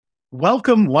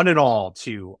Welcome, one and all,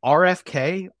 to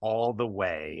RFK All the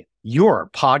Way, your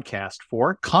podcast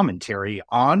for commentary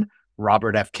on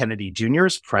Robert F. Kennedy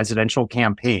Jr.'s presidential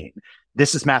campaign.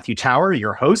 This is Matthew Tower,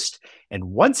 your host, and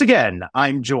once again,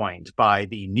 I'm joined by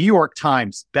the New York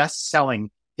Times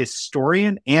best-selling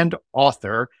historian and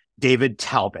author, David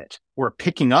Talbot. We're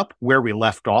picking up where we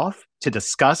left off to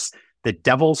discuss the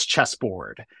Devil's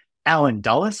Chessboard, Allen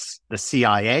Dulles, the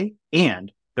CIA, and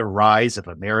the rise of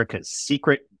America's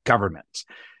secret government.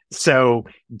 So,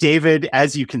 David,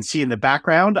 as you can see in the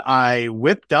background, I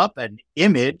whipped up an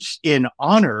image in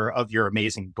honor of your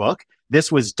amazing book.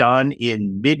 This was done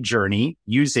in Midjourney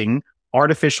using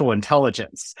artificial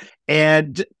intelligence.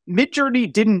 And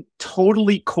Midjourney didn't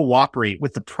totally cooperate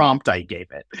with the prompt I gave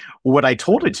it. What I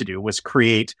told it to do was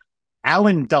create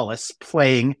Allen Dulles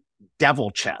playing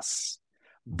devil chess.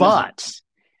 But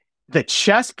the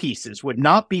chess pieces would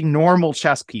not be normal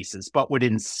chess pieces, but would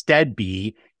instead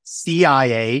be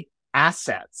CIA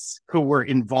assets who were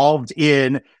involved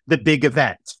in the big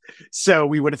event. So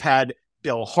we would have had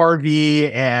Bill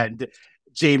Harvey and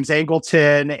James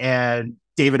Angleton and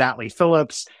David Atlee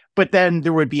Phillips, but then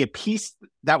there would be a piece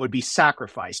that would be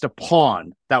sacrificed, a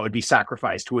pawn that would be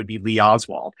sacrificed, who would be Lee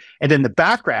Oswald. And in the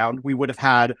background, we would have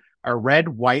had a red,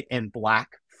 white, and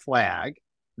black flag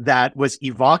that was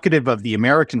evocative of the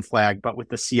American flag, but with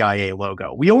the CIA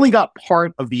logo. We only got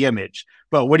part of the image,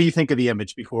 but what do you think of the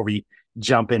image before we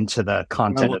jump into the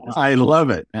content? I love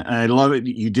it. I love it.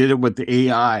 You did it with the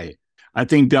AI. I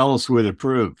think Dulles would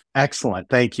approve. Excellent.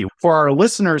 Thank you. For our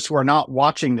listeners who are not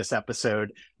watching this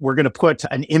episode, we're going to put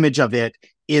an image of it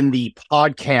in the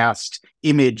podcast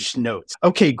image notes.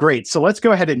 Okay, great. So let's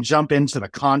go ahead and jump into the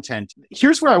content.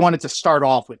 Here's where I wanted to start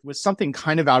off with was something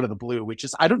kind of out of the blue, which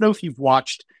is, I don't know if you've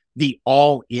watched the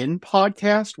All In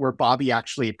podcast where Bobby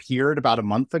actually appeared about a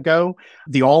month ago.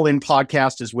 The All In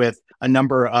podcast is with a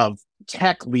number of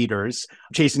tech leaders,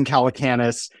 Jason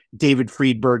Calacanis, David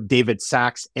Friedberg, David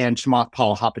Sachs, and Chamath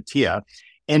Palihapitiya.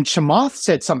 And Chamath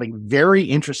said something very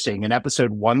interesting in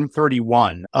episode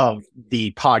 131 of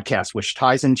the podcast, which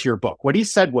ties into your book. What he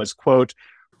said was, quote,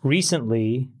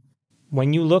 recently,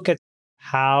 when you look at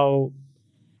how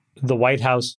the White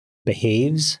House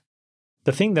behaves,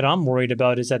 the thing that I'm worried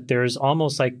about is that there's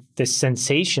almost like this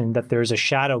sensation that there's a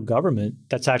shadow government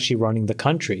that's actually running the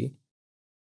country.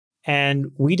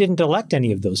 And we didn't elect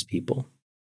any of those people.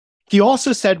 He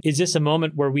also said, is this a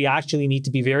moment where we actually need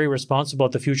to be very responsible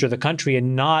at the future of the country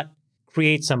and not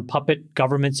create some puppet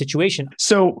government situation?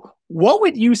 So what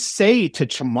would you say to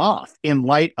Chamath in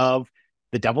light of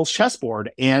the Devil's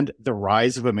Chessboard and the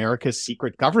rise of America's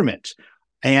secret government?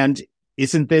 And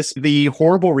isn't this the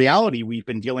horrible reality we've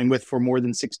been dealing with for more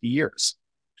than 60 years?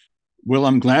 Well,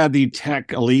 I'm glad the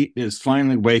tech elite is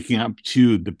finally waking up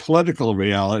to the political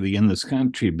reality in this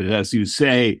country. But as you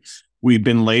say, we've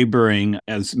been laboring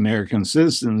as American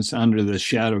citizens under the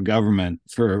shadow government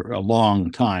for a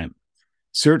long time.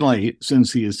 Certainly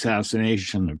since the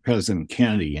assassination of President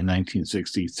Kennedy in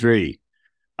 1963.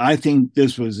 I think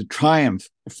this was a triumph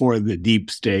for the deep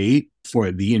state,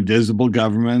 for the invisible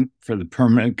government, for the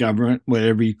permanent government,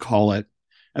 whatever you call it.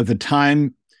 At the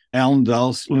time, Allen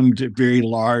Dulles loomed very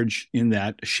large in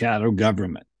that shadow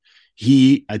government.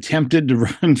 He attempted to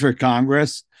run for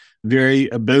Congress very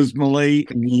abysmally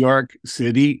in New York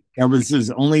City. That was his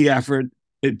only effort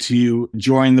to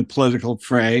join the political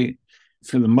fray.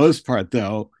 For the most part,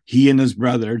 though, he and his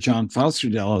brother, John Foster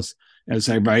Dulles, as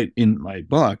I write in my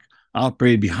book,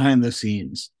 operated behind the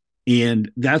scenes. And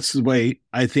that's the way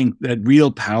I think that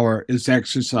real power is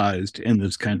exercised in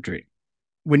this country.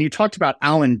 When you talked about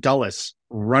Allen Dulles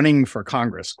running for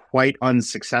Congress quite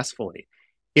unsuccessfully,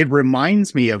 it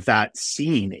reminds me of that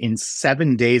scene in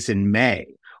 7 Days in May,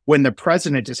 when the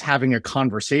president is having a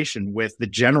conversation with the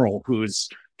general who's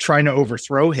trying to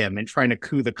overthrow him and trying to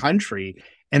coup the country.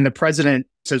 And the president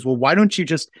says, well, why don't you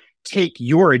just take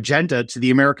your agenda to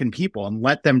the American people and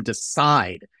let them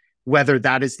decide whether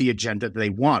that is the agenda that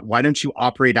they want? Why don't you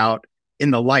operate out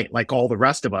in the light like all the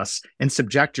rest of us and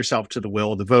subject yourself to the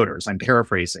will of the voters? I'm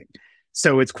paraphrasing.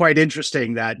 So it's quite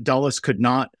interesting that Dulles could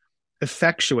not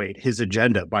effectuate his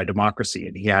agenda by democracy,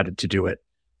 and he had to do it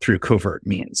through covert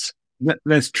means.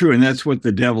 That's true. And that's what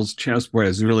the Devil's Chessboard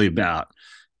is really about.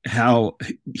 How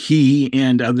he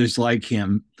and others like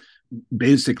him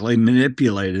basically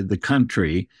manipulated the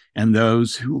country and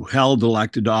those who held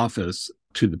elected office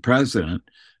to the president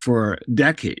for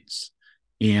decades.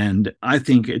 And I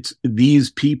think it's these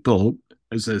people,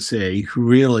 as I say, who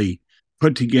really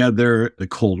put together the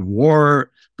Cold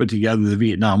War, put together the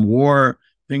Vietnam War,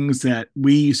 things that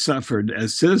we suffered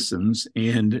as citizens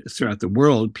and throughout the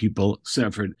world, people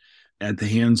suffered at the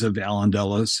hands of Allen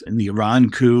Dulles in the Iran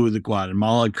coup, the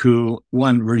Guatemala coup,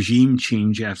 one regime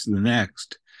change after the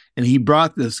next. And he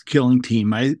brought this killing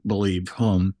team, I believe,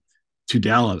 home to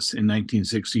Dallas in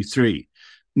 1963.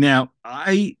 Now,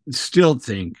 I still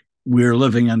think we're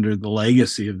living under the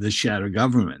legacy of this shadow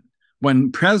government.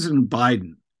 When President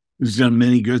Biden, who's done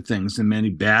many good things and many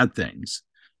bad things,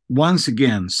 once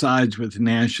again sides with the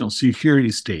national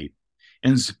security state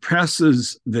and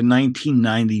suppresses the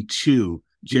 1992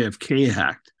 JFK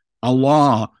Act, a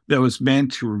law that was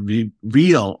meant to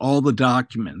reveal all the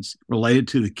documents related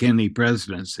to the Kennedy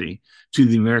presidency to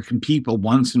the American people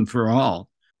once and for all.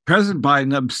 President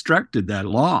Biden obstructed that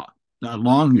law not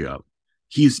long ago.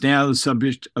 He's now the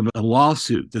subject of a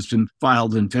lawsuit that's been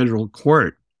filed in federal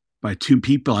court by two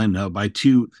people I know, by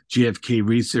two JFK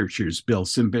researchers, Bill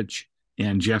Simpich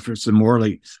and Jefferson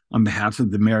Morley, on behalf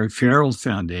of the Mary Farrell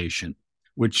Foundation,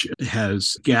 which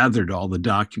has gathered all the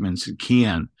documents it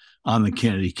can on the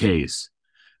Kennedy case.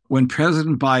 When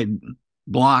President Biden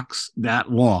blocks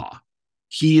that law,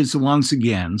 he is once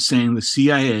again saying the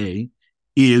CIA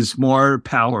is more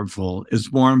powerful,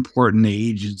 is more important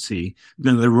agency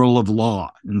than the rule of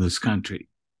law in this country.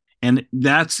 And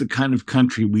that's the kind of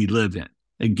country we live in.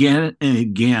 Again and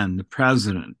again, the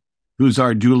president, who's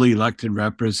our duly elected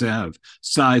representative,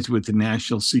 sides with the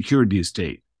national security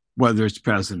state, whether it's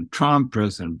President Trump,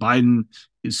 President Biden,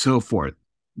 and so forth.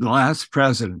 The last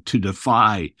president to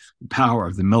defy the power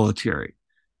of the military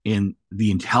and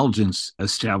the intelligence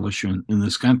establishment in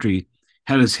this country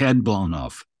had his head blown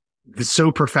off. It's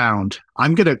so profound.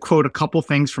 I'm going to quote a couple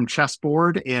things from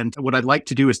Chessboard, and what I'd like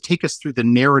to do is take us through the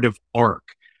narrative arc,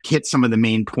 hit some of the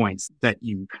main points that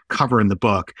you cover in the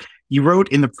book. You wrote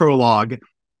in the prologue,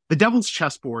 "The Devil's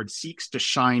Chessboard seeks to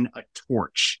shine a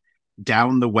torch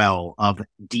down the well of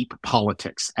deep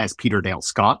politics," as Peter Dale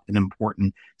Scott, an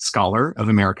important scholar of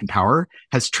American power,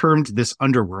 has termed this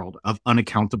underworld of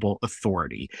unaccountable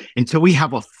authority, until we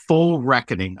have a full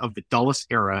reckoning of the Dulles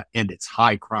era and its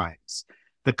high crimes.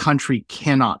 The country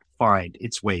cannot find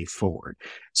its way forward.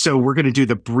 So we're going to do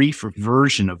the brief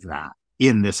version of that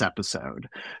in this episode.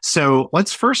 So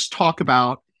let's first talk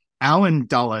about Allen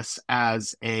Dulles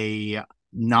as a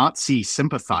Nazi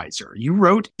sympathizer. You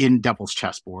wrote in Devil's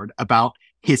Chessboard about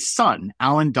his son,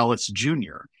 Allen Dulles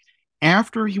Jr.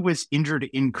 After he was injured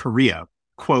in Korea,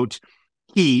 quote,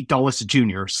 he, Dulles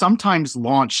Jr., sometimes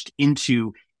launched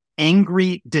into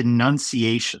angry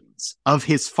denunciations of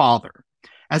his father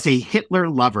as a Hitler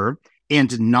lover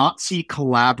and Nazi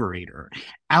collaborator,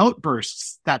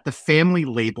 outbursts that the family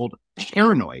labeled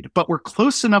paranoid, but were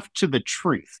close enough to the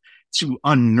truth to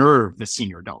unnerve the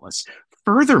senior Dulles.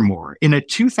 Furthermore, in a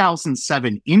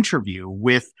 2007 interview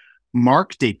with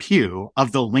Mark Depew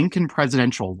of the Lincoln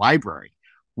Presidential Library,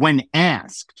 when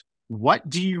asked, "What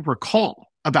do you recall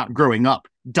about growing up?"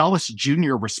 Dulles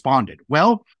Jr. responded,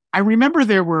 "Well, I remember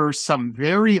there were some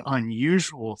very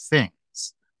unusual things.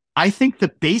 I think the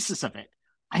basis of it,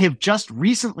 I have just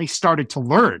recently started to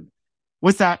learn,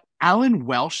 was that Alan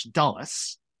Welsh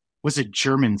Dulles was a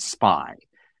German spy."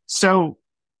 So,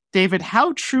 David,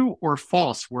 how true or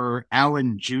false were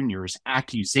Allen Jr.'s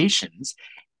accusations?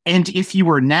 And if you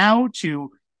were now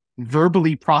to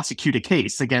verbally prosecute a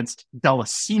case against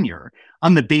Dulles Sr.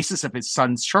 on the basis of his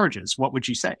son's charges, what would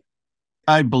you say?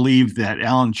 I believe that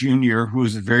Allen Jr., who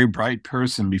was a very bright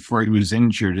person before he was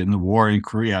injured in the war in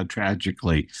Korea,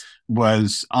 tragically,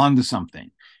 was onto something.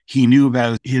 He knew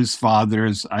about his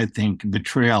father's, I think,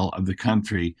 betrayal of the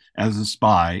country as a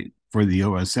spy for the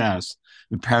OSS,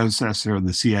 the predecessor of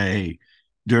the CIA,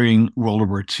 during World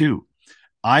War II.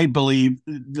 I believe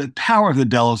the power of the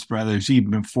Dulles brothers,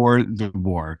 even before the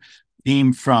war,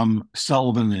 came from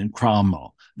Sullivan and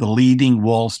Cromwell, the leading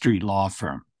Wall Street law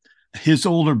firm. His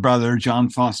older brother, John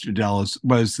Foster Dulles,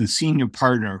 was the senior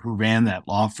partner who ran that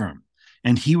law firm.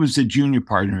 And he was the junior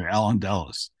partner, Allen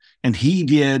Dulles. And he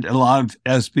did a lot of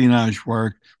espionage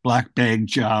work, black bag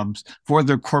jobs for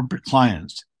their corporate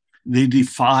clients. They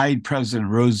defied President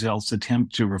Roosevelt's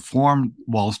attempt to reform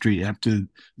Wall Street after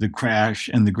the crash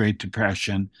and the Great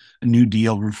Depression, New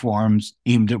Deal reforms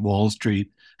aimed at Wall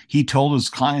Street. He told his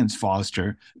clients,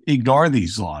 Foster, ignore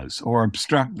these laws or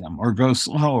obstruct them or go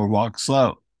slow or walk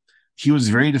slow. He was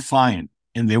very defiant,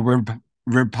 and they were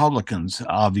Republicans,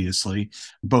 obviously,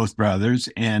 both brothers,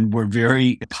 and were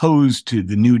very opposed to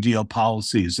the New Deal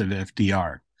policies of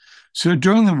FDR. So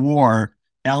during the war,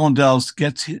 Allen Dulles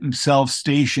gets himself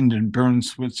stationed in Bern,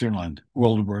 Switzerland,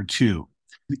 World War II.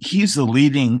 He's the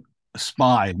leading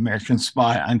spy, American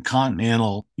spy, on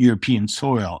continental European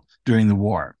soil during the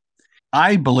war.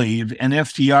 I believe, and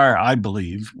FDR, I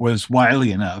believe, was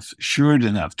wily enough, shrewd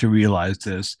enough to realize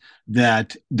this,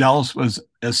 that Dulles was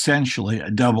essentially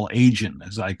a double agent,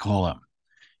 as I call him.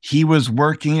 He was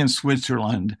working in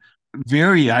Switzerland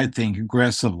very, I think,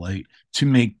 aggressively to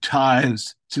make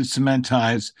ties, to cement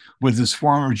ties with his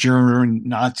former German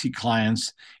Nazi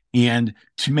clients and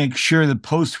to make sure that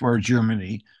post-war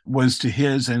Germany was to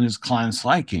his and his clients'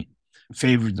 liking.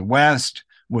 Favored the West,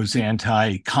 was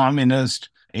anti-communist,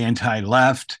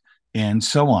 anti-left, and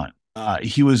so on.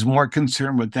 He was more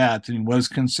concerned with that than he was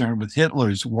concerned with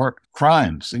Hitler's war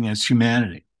crimes against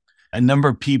humanity. A number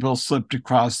of people slipped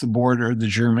across the border, the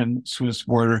German-Swiss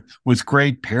border, with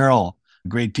great peril,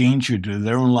 great danger to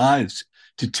their own lives,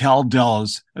 to tell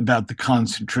Dulles about the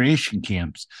concentration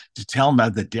camps, to tell them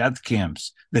about the death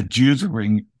camps that Jews were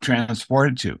being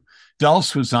transported to.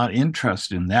 Dulles was not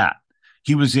interested in that.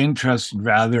 He was interested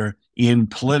rather in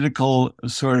political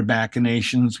sort of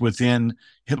machinations within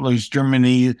Hitler's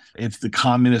Germany, if the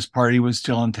Communist Party was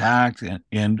still intact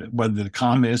and whether the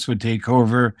communists would take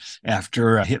over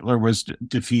after Hitler was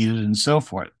defeated and so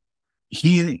forth.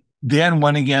 He then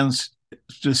went against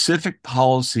specific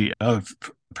policy of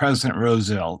President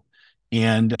Roosevelt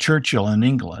and Churchill in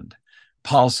England,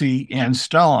 policy, and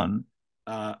Stalin,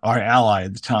 our ally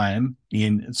at the time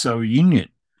in the Soviet Union.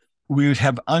 We would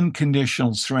have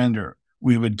unconditional surrender.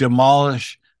 We would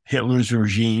demolish Hitler's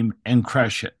regime and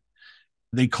crush it.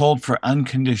 They called for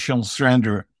unconditional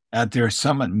surrender at their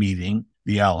summit meeting,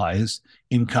 the Allies,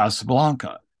 in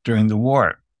Casablanca during the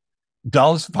war.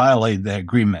 Dulles violated that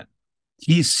agreement.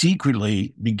 He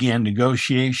secretly began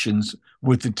negotiations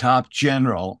with the top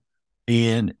general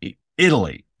in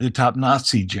Italy, the top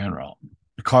Nazi general,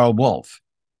 Karl Wolff,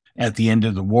 at the end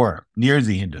of the war, near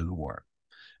the end of the war.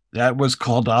 That was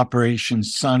called Operation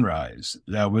Sunrise.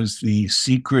 That was the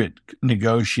secret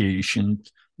negotiation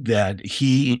that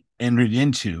he entered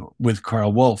into with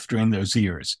Karl Wolff during those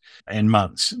years and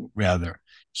months, rather.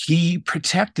 He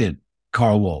protected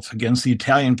Karl Wolff against the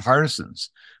Italian partisans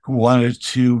who wanted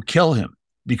to kill him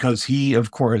because he,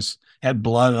 of course, had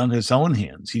blood on his own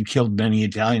hands. He killed many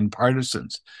Italian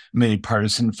partisans, many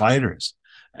partisan fighters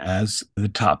as the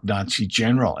top Nazi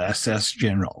general, SS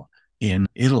general in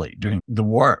Italy during the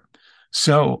war.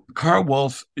 So Karl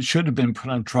Wolff should have been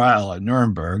put on trial at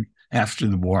Nuremberg after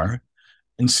the war.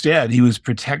 Instead, he was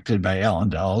protected by Allen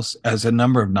Dulles, as a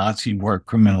number of Nazi war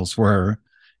criminals were,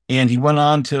 and he went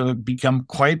on to become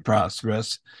quite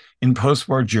prosperous in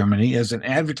post-war Germany as an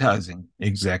advertising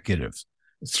executive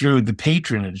through the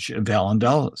patronage of Allen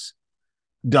Dulles.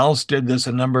 Dulles did this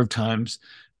a number of times,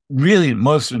 really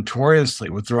most notoriously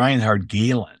with Reinhard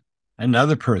Gehlen,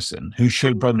 another person who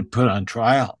should have been put on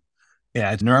trial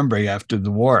at Nuremberg after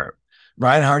the war.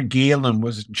 Reinhard Gehlen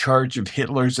was in charge of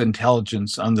Hitler's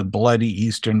intelligence on the bloody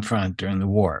Eastern Front during the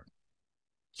war.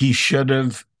 He should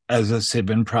have, as I said,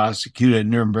 been prosecuted at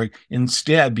Nuremberg.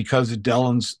 Instead, because of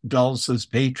Dulles'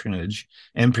 patronage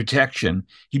and protection,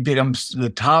 he becomes the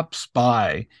top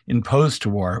spy in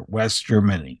post-war West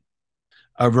Germany,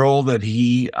 a role that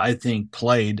he, I think,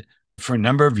 played for a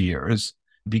number of years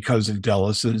because of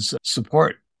Dulles'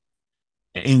 support.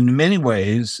 In many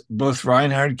ways, both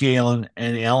Reinhard Gehlen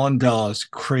and Allen Dulles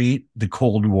create the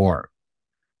Cold War.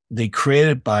 They create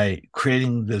it by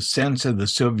creating the sense of the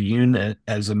Soviet Union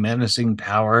as a menacing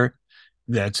power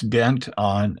that's bent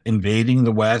on invading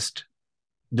the West.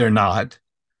 They're not.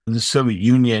 The Soviet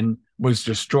Union was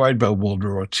destroyed by World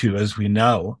War II, as we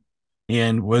know,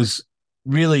 and was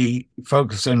really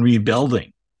focused on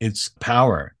rebuilding its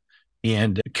power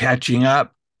and catching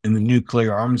up in the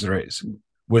nuclear arms race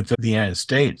with the United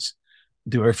States.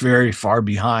 They were very far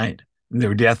behind. And they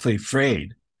were deathly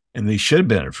afraid, and they should have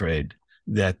been afraid,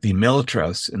 that the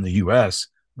militarists in the U.S.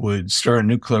 would start a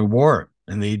nuclear war,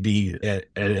 and they'd be at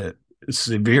a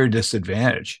severe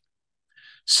disadvantage.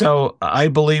 So I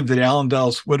believe that Allen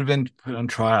Dulles would have been put on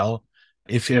trial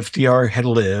if FDR had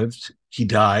lived. He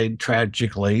died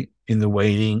tragically in the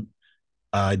waiting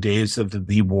days of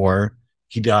the war.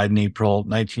 He died in April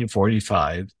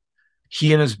 1945.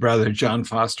 He and his brother, John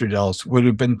Foster Dulles, would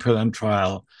have been put on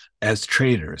trial as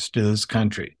traitors to this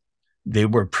country. They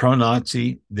were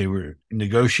pro-Nazi. They were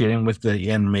negotiating with the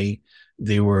enemy.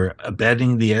 They were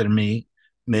abetting the enemy.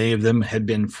 Many of them had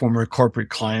been former corporate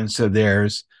clients of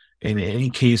theirs. In any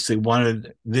case, they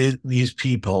wanted these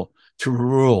people to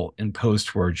rule in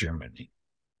post-war Germany.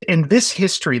 In this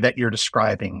history that you're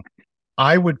describing,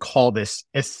 I would call this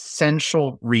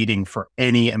essential reading for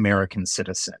any American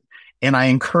citizen. And I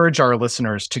encourage our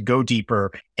listeners to go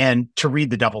deeper and to read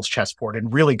The Devil's Chessboard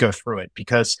and really go through it,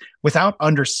 because without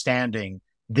understanding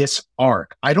this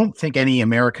arc, I don't think any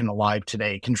American alive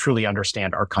today can truly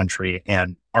understand our country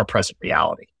and our present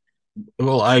reality.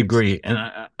 Well, I agree. And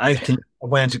I think I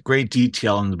went into great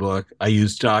detail in the book. I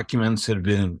used documents that have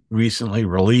been recently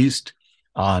released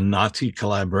on Nazi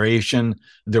collaboration.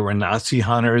 There were Nazi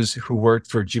hunters who worked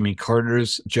for Jimmy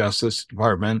Carter's Justice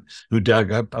Department who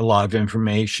dug up a lot of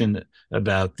information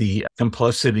about the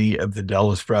complicity of the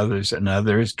Dulles brothers and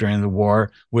others during the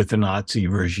war with the Nazi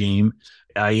regime.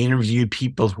 I interviewed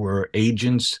people who were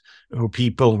agents, who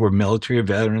were military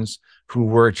veterans who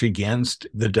worked against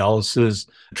the Dulles,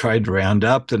 tried to round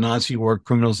up the Nazi war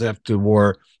criminals after the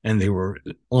war, and they were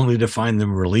only to find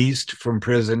them released from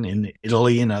prison in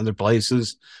Italy and other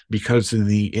places because of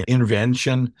the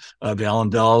intervention of Allen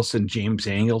Dulles and James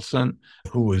Angleson,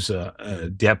 who was a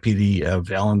deputy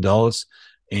of Allen Dulles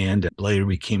and later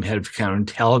became head of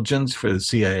counterintelligence for the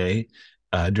CIA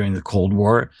during the Cold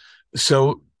War.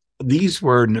 So these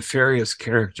were nefarious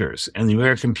characters, and the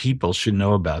American people should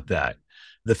know about that.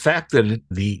 The fact that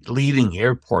the leading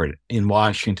airport in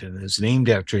Washington is named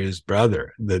after his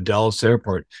brother, the Dulles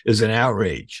Airport, is an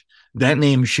outrage. That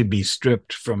name should be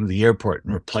stripped from the airport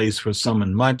and replaced with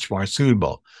someone much more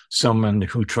suitable, someone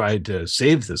who tried to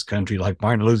save this country, like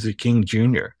Martin Luther King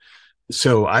Jr.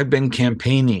 So I've been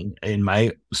campaigning in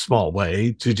my small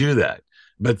way to do that.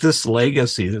 But this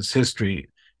legacy, this history,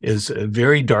 is a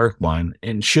very dark one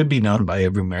and should be known by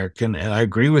every American. And I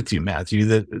agree with you, Matthew,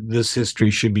 that this history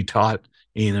should be taught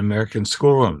in American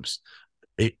schoolrooms.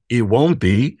 It won't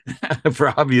be for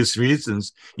obvious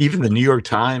reasons. Even the New York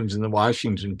Times and the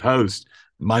Washington Post,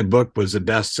 my book was a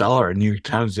bestseller, a New York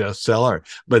Times bestseller,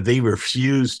 but they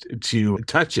refused to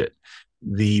touch it.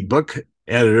 The book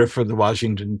editor for the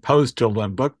Washington Post told my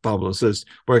book publicist,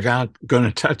 we're not going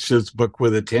to touch this book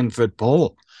with a 10-foot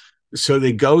pole. So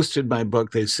they ghosted my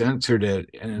book, they censored it,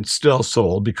 and it's still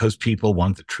sold because people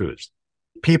want the truth.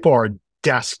 People are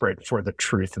desperate for the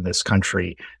truth in this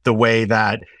country, the way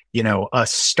that, a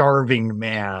starving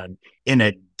man in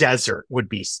a desert would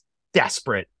be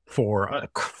desperate for a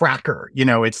cracker.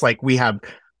 It's like we have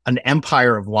an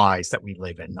empire of lies that we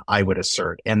live in, I would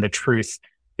assert, and the truth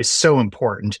is so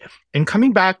important. And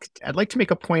coming back, I'd like to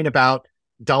make a point about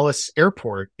Dulles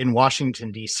Airport in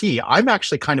Washington, D.C. I'm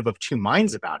actually kind of two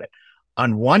minds about it.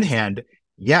 On one hand,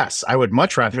 yes, I would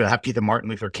much rather that be the Martin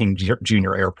Luther King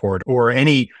Jr. Airport or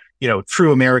any,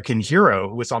 true American hero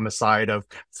who was on the side of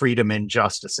freedom and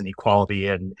justice and equality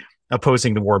and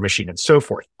opposing the war machine and so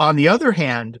forth. On the other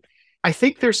hand, I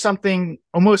think there's something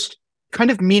almost kind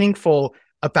of meaningful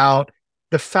about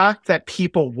the fact that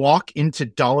people walk into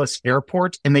Dulles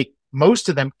Airport and most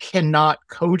of them cannot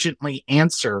cogently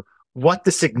answer what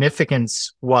the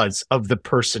significance was of the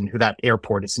person who that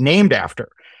airport is named after.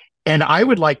 And I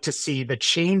would like to see the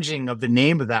changing of the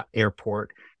name of that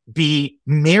airport be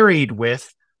married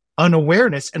with an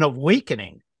awareness and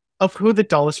awakening of who the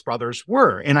Dulles brothers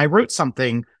were. And I wrote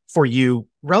something for you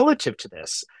relative to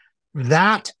this,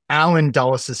 that Allen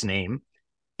Dulles' name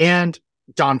and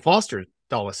John Foster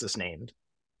Dulles' name,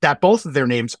 that both of their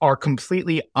names are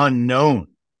completely unknown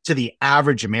to the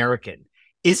average American,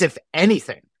 is, if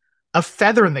anything, a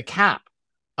feather in the cap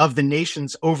of the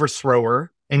nation's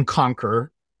overthrower and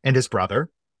conqueror and his brother.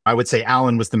 I would say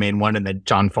Allen was the main one and then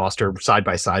John Foster side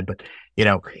by side. But,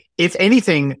 if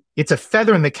anything, it's a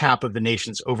feather in the cap of the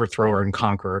nation's overthrower and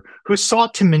conqueror who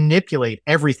sought to manipulate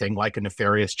everything like a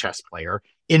nefarious chess player,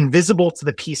 invisible to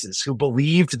the pieces, who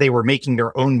believed they were making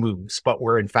their own moves, but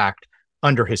were in fact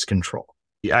under his control.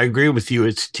 I agree with you.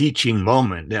 It's a teaching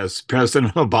moment, as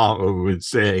President Obama would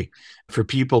say, for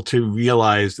people to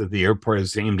realize that the airport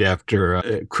is named after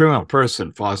a criminal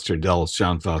person,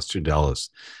 John Foster Dulles,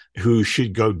 who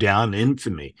should go down in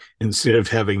infamy instead of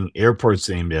having airports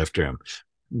named after him.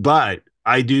 But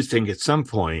I do think at some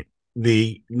point,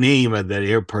 the name of that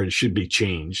airport should be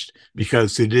changed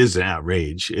because it is an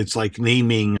outrage. It's like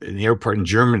naming an airport in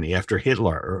Germany after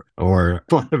Hitler or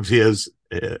one of his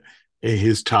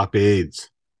top aides.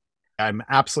 I'm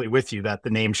absolutely with you that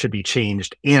the name should be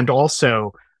changed. And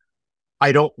also,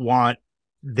 I don't want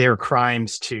their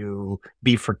crimes to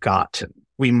be forgotten.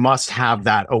 We must have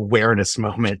that awareness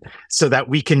moment so that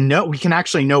we can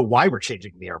actually know why we're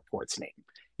changing the airport's name.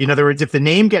 In other words, if the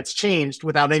name gets changed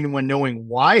without anyone knowing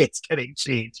why it's getting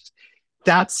changed,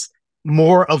 that's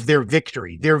more of their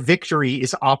victory. Their victory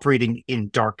is operating in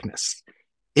darkness,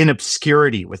 in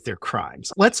obscurity with their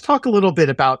crimes. Let's talk a little bit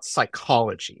about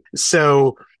psychology.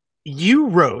 So you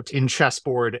wrote in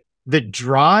Chessboard, the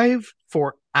drive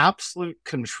for absolute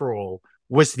control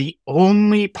was the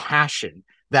only passion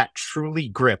that truly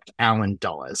gripped Allen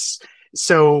Dulles.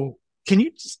 So can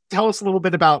you tell us a little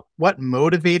bit about what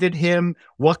motivated him?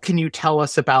 What can you tell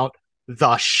us about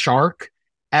the shark,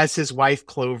 as his wife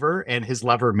Clover and his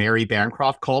lover Mary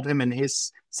Bancroft called him, in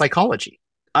his psychology?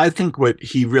 I think what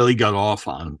he really got off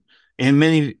on, and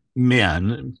many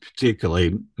men,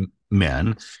 particularly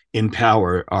men in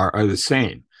power, are the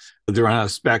same. They're on a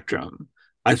spectrum.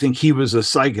 I think he was a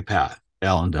psychopath,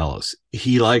 Alan Dulles.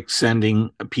 He liked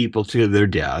sending people to their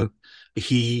death.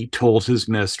 He told his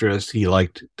mistress he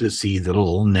liked to see the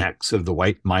little necks of the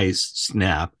white mice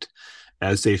snapped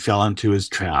as they fell into his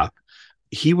trap.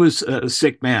 He was a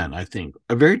sick man, I think,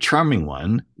 a very charming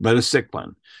one, but a sick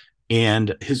one.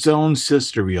 And his own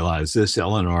sister realized this,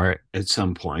 Eleanor, at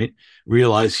some point,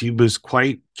 realized he was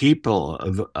quite capable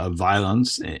of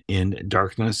violence and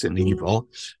darkness and evil.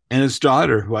 And his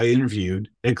daughter, who I interviewed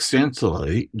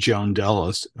extensively, Joan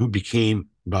Dulles, who became,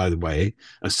 by the way,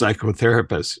 a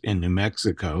psychotherapist in New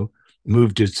Mexico,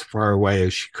 moved as far away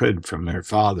as she could from her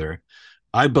father.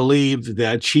 I believe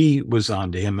that she was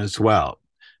onto him as well.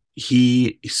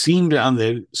 He seemed on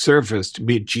the surface to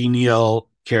be a genial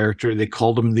character. They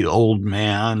called him the old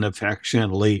man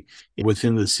affectionately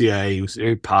within the CIA. He was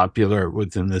very popular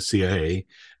within the CIA.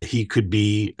 He could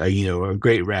be a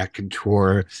great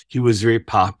raconteur. He was very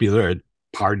popular at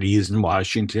parties in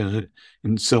Washington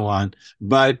and so on.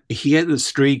 But he had a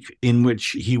streak in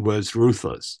which he was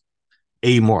ruthless,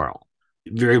 amoral,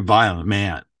 very violent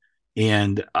man.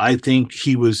 And I think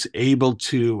he was able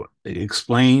to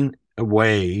explain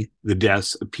away the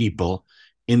deaths of people.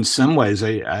 In some ways,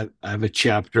 I have a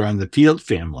chapter on the Field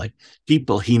family,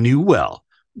 people he knew well.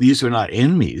 These are not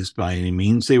enemies by any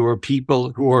means. They were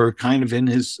people who were kind of in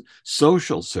his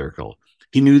social circle.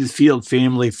 He knew the Field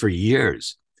family for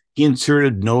years. He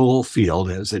inserted Noel Field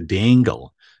as a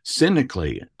dangle,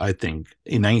 cynically, I think,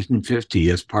 in 1950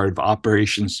 as part of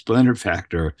Operation Splinter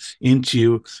Factor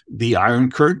into the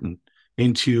Iron Curtain,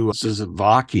 into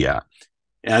Czechoslovakia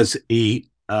as a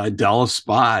Dulles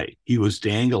spy. He was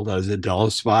dangled as a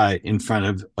Dulles spy in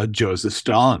front of Joseph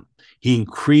Stalin. He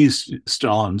increased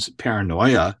Stalin's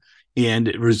paranoia, and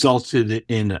it resulted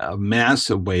in a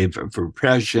massive wave of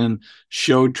repression,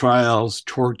 show trials,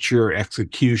 torture,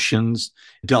 executions.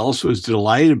 Dulles was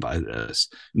delighted by this.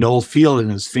 Noel Field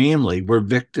and his family were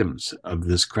victims of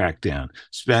this crackdown,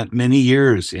 spent many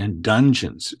years in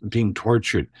dungeons being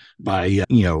tortured by,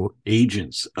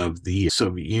 agents of the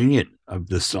Soviet Union, of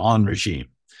the Stalin regime.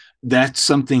 That's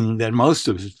something that most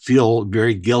of us feel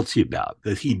very guilty about,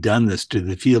 that he'd done this to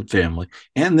the Field family,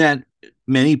 and that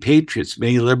many patriots,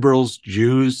 many liberals,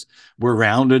 Jews were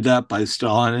rounded up by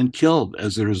Stalin and killed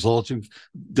as a result of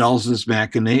Dulles'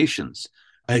 machinations.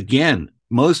 Again,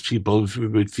 most people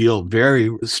would feel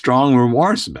very strong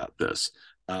remorse about this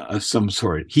of some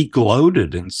sort. He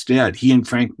gloated instead. He and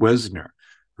Frank Wisner,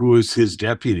 who was his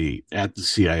deputy at the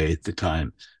CIA at the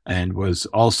time, and was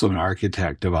also an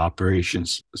architect of Operation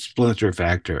Splinter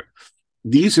Factor.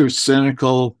 These are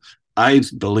cynical, I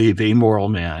believe, amoral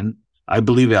men. I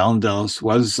believe Alan Dulles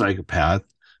was a psychopath.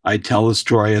 I tell the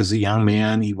story as a young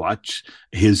man. He watched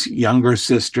his younger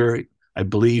sister. I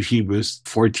believe he was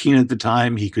 14 at the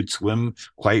time. He could swim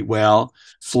quite well,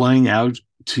 flying out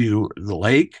to the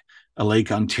lake,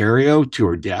 Lake Ontario, to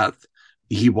her death.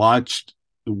 He watched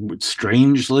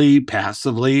strangely,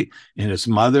 passively, and his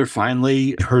mother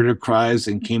finally heard her cries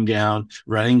and came down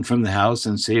running from the house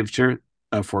and saved her,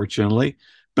 fortunately.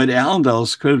 But Alan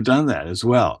Dulles could have done that as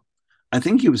well. I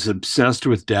think he was obsessed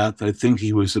with death. I think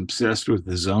he was obsessed with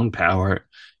his own power,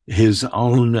 his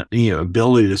own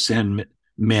ability to send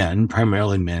men,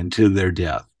 primarily men, to their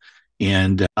death.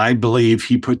 And I believe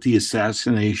he put the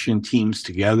assassination teams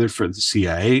together for the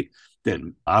CIA that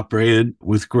operated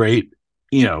with great,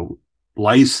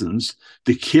 license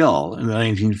to kill in the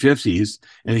 1950s.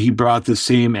 And he brought the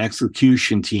same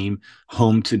execution team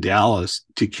home to Dallas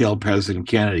to kill President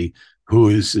Kennedy, who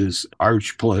is his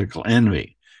arch political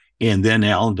enemy. And then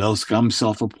Alan Dulles got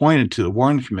himself appointed to the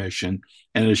Warren Commission,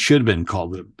 and it should have been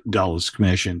called the Dulles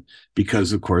Commission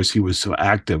because, of course, he was so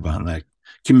active on that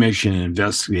commission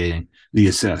investigating the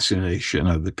assassination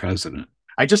of the president.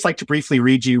 I'd just like to briefly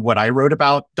read you what I wrote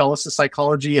about Dulles'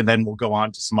 psychology, and then we'll go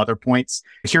on to some other points.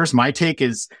 Here's my take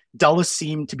is Dulles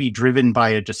seemed to be driven by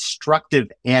a destructive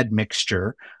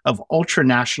admixture of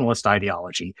ultra-nationalist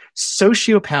ideology,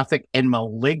 sociopathic and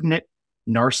malignant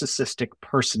narcissistic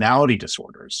personality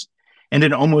disorders, and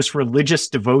an almost religious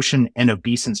devotion and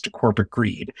obeisance to corporate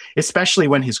greed, especially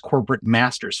when his corporate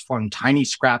masters flung tiny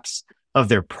scraps of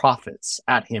their profits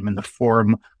at him in the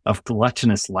form of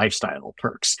gluttonous lifestyle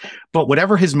perks. But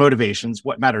whatever his motivations,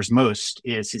 what matters most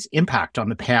is his impact on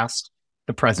the past,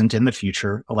 the present, and the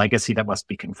future, a legacy that must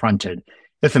be confronted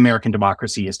if American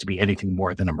democracy is to be anything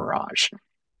more than a mirage.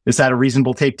 Is that a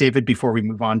reasonable take, David, before we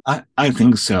move on? I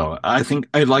think so. I think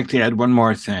I'd like to add one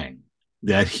more thing,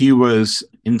 that he was,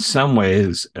 in some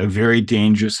ways, a very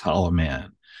dangerous hollow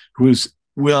man who was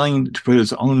willing to put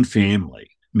his own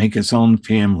family, make his own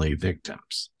family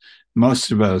victims.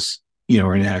 Most of us,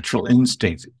 our natural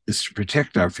instinct is to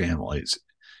protect our families,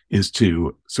 is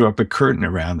to throw up a curtain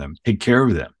around them, take care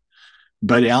of them.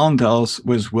 But Allen Dulles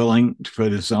was willing to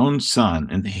put his own son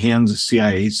in the hands of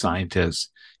CIA scientists,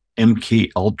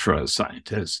 MK Ultra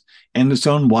scientists, and his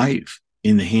own wife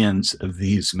in the hands of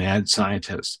these mad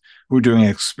scientists who were doing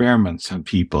experiments on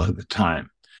people at the time.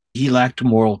 He lacked a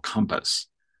moral compass.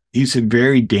 He's a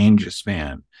very dangerous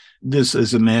man. This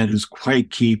is a man who's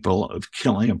quite capable of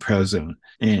killing a president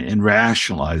and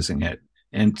rationalizing it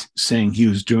and saying he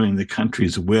was doing the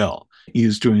country's will. He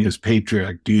was doing his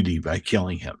patriotic duty by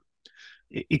killing him.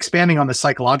 Expanding on the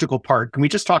psychological part, can we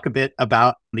just talk a bit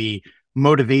about the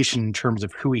motivation in terms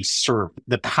of who he served,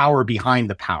 the power behind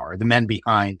the power, the men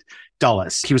behind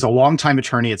Dulles? He was a longtime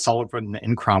attorney at Sullivan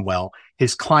and Cromwell.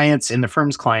 His clients and the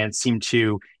firm's clients seemed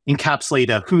to encapsulate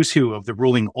a who's who of the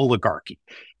ruling oligarchy,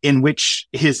 in which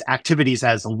his activities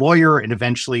as a lawyer and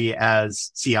eventually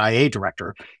as CIA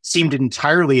director seemed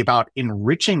entirely about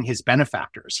enriching his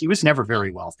benefactors. He was never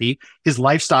very wealthy. His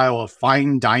lifestyle of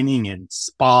fine dining and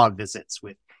spa visits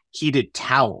with heated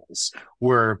towels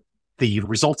were the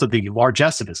result of the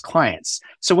largesse of his clients.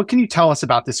 So what can you tell us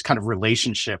about this kind of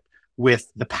relationship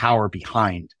with the power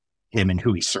behind him and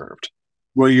who he served?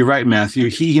 Well, you're right, Matthew.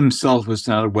 He himself was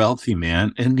not a wealthy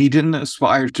man, and he didn't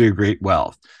aspire to great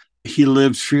wealth. He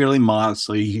lived fairly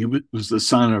modestly. He was the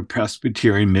son of a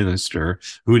Presbyterian minister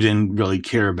who didn't really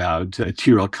care about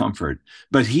material comfort.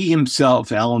 But he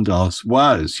himself, Allen Dulles,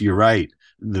 was, you're right,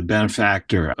 the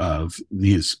benefactor of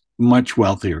these much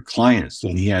wealthier clients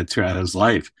than he had throughout his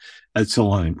life at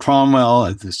Sullivan and Cromwell,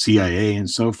 at the CIA, and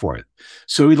so forth.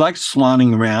 So he liked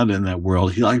swanning around in that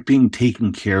world. He liked being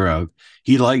taken care of.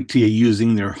 He liked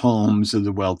using their homes of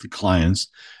the wealthy clients.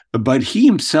 But he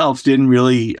himself didn't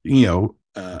really,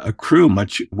 accrue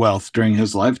much wealth during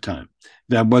his lifetime.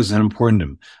 That wasn't important to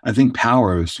him. I think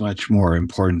power was much more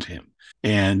important to him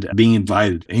and being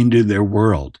invited into their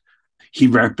world. He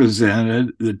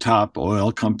represented the top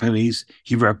oil companies.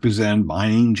 He represented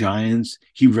mining giants.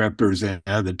 He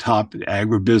represented the top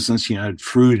agribusiness, United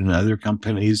Fruit and other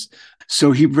companies.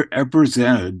 So he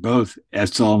represented both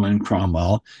at Sullivan and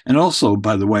Cromwell, and also,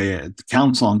 by the way, at the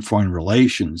Council on Foreign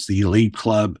Relations, the elite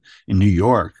club in New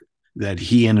York that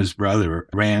he and his brother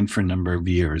ran for a number of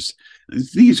years.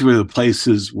 These were the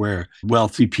places where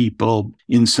wealthy people,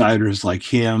 insiders like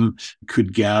him,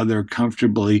 could gather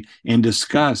comfortably and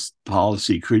discuss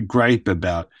policy, could gripe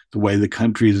about the way the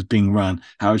country is being run,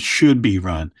 how it should be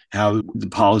run, how the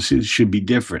policies should be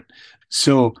different.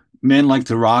 So men like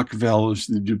the Rockefellers,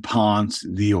 the DuPonts,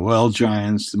 the oil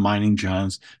giants, the mining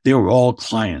giants, they were all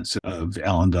clients of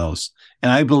Allen Dulles.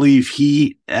 And I believe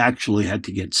he actually had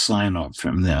to get sign-off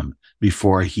from them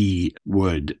before he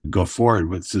would go forward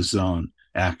with his own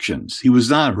actions. He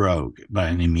was not a rogue by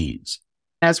any means.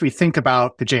 As we think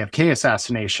about the JFK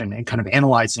assassination and kind of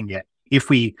analyzing it, if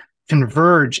we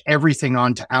converge everything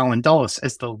onto Allen Dulles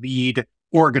as the lead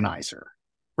organizer,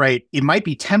 right, it might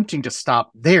be tempting to stop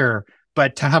there,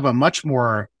 but to have a much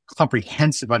more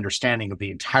comprehensive understanding of the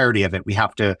entirety of it, we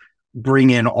have to bring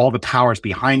in all the powers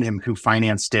behind him who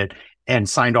financed it and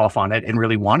signed off on it and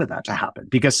really wanted that to happen.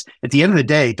 Because at the end of the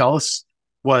day, Dulles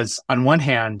was, on one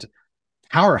hand,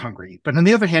 power hungry, but on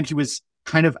the other hand, he was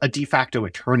kind of a de facto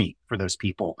attorney for those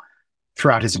people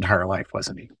throughout his entire life,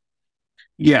 wasn't he?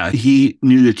 Yeah, he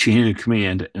knew the chain of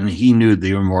command, and he knew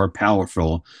they were more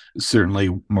powerful, certainly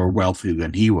more wealthy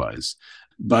than he was.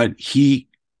 But he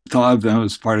thought of them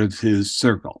as part of his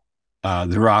circle.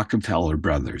 The Rockefeller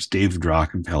brothers, David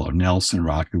Rockefeller, Nelson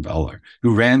Rockefeller,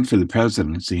 who ran for the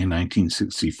presidency in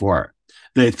 1964.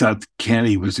 They thought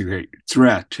Kennedy was a great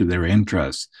threat to their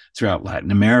interests throughout Latin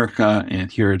America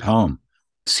and here at home.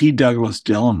 C. Douglas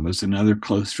Dillon was another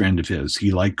close friend of his.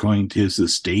 He liked going to his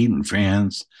estate in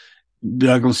France.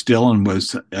 Douglas Dillon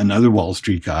was another Wall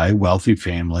Street guy, wealthy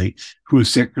family, who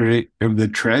was Secretary of the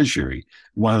Treasury,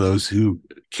 one of those who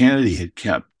Kennedy had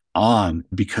kept on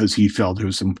because he felt it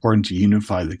was important to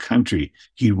unify the country.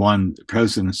 He won the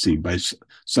presidency by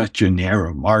such a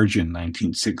narrow margin in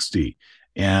 1960.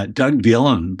 And Doug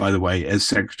Dillon, by the way, as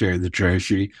Secretary of the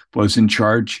Treasury, was in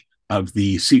charge of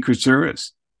the Secret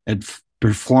Service. Had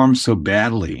performed so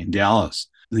badly in Dallas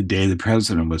the day the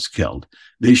president was killed.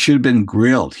 They should have been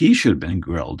grilled. He should have been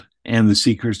grilled. And the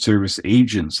Secret Service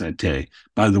agents that day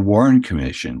by the Warren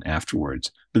Commission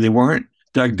afterwards. But they weren't.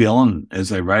 Doug Dillon,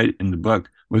 as I write in the book,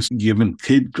 was given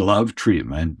kid glove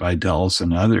treatment by Dulles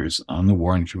and others on the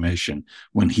Warren Commission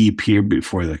when he appeared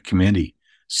before the committee.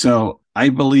 So I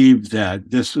believe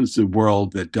that this was the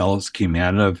world that Dulles came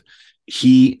out of.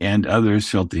 he and others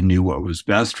felt they knew what was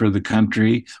best for the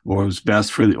country, what was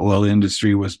best for the oil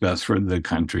industry was best for the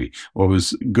country, what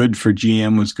was good for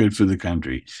GM was good for the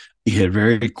country. He had a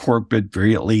very corporate,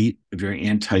 very elite, very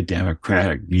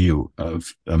anti-democratic view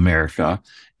of America,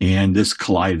 and this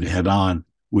collided head on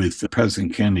with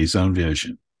President Kennedy's own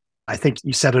vision. I think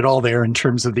you said it all there in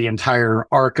terms of the entire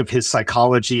arc of his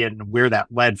psychology and where that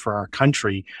led for our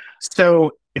country.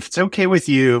 So if it's okay with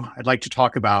you, I'd like to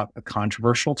talk about a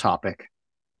controversial topic,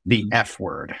 the F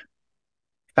word,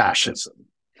 fascism.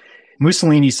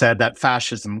 Mussolini said that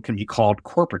fascism can be called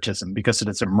corporatism because it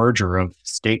is a merger of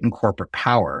state and corporate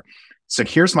power. So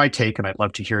here's my take, and I'd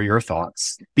love to hear your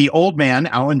thoughts. The old man,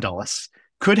 Allen Dulles,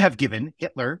 could have given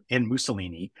Hitler and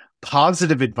Mussolini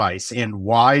positive advice and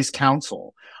wise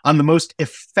counsel on the most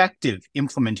effective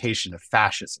implementation of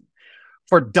fascism.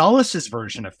 For Dulles's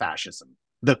version of fascism,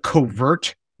 the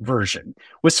covert version,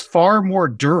 was far more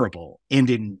durable and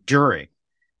enduring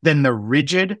than the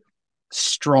rigid,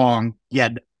 strong,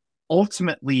 yet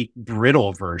ultimately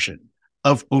brittle version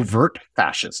of overt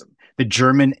fascism the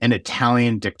German and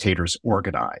Italian dictators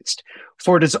organized.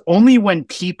 For it is only when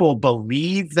people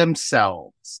believe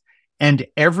themselves and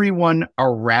everyone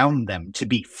around them to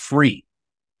be free,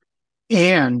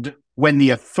 and when the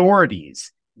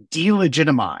authorities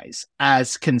delegitimize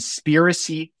as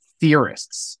conspiracy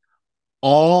theorists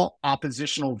all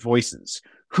oppositional voices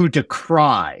who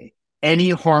decry any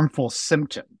harmful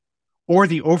symptom or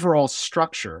the overall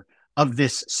structure of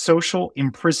this social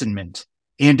imprisonment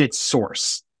and its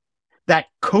source, that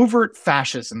covert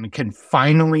fascism can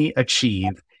finally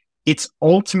achieve its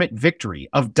ultimate victory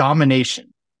of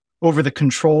domination over the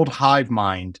controlled hive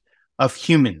mind of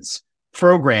humans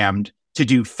programmed to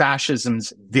do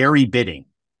fascism's very bidding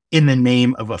in the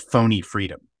name of a phony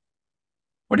freedom.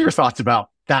 What are your thoughts about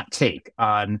that take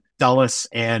on Dulles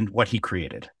and what he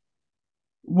created?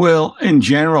 Well, in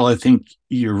general, I think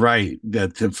you're right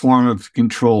that the form of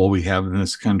control we have in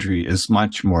this country is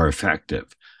much more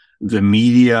effective. The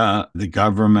media, the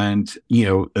government,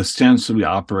 ostensibly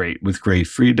operate with great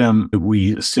freedom.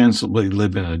 We ostensibly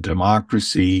live in a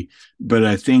democracy, but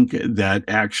I think that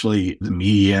actually the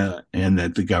media and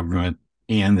that the government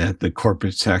and that the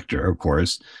corporate sector, of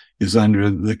course, is under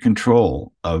the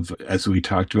control of, as we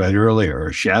talked about earlier,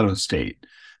 a shadow state.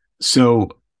 So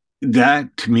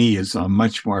that, to me, is a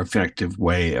much more effective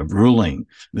way of ruling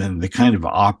than the kind of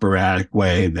operatic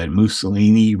way that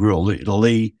Mussolini ruled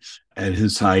Italy at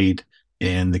his height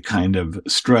and the kind of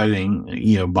strutting,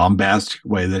 bombastic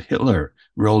way that Hitler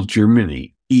ruled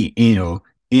Germany,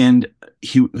 and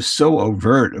he was so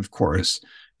overt, of course,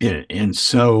 and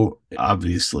so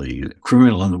obviously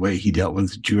criminal in the way he dealt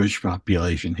with the Jewish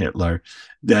population, Hitler,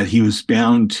 that he was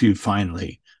bound to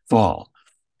finally fall.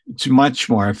 It's much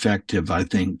more effective, I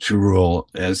think, to rule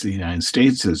as the United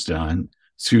States has done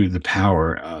through the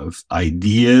power of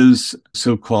ideas,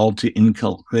 so-called, to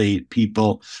inculcate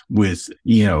people with,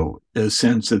 a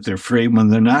sense that they're free when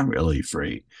they're not really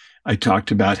free. I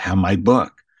talked about how my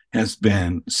book has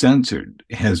been censored,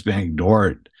 has been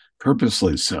ignored,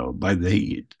 purposely so, by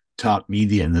the top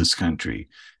media in this country.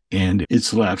 And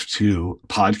it's left to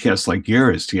podcasts like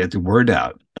yours to get the word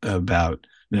out about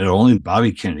not only the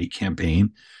Bobby Kennedy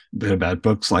campaign, but about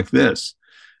books like this.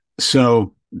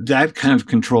 So that kind of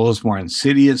control is more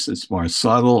insidious, it's more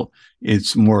subtle,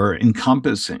 it's more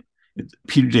encompassing.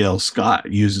 Peter Dale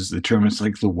Scott uses the term, it's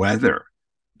like the weather.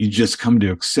 You just come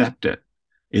to accept it.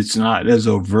 It's not as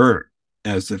overt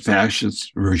as the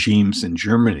fascist regimes in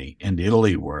Germany and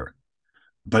Italy were,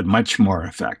 but much more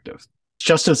effective.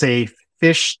 Just as a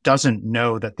fish doesn't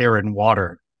know that they're in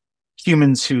water,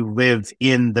 humans who live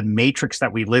in the matrix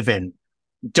that we live in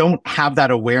don't have that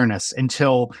awareness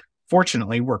until,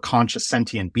 fortunately, we're conscious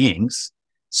sentient beings.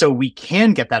 So we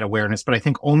can get that awareness, but I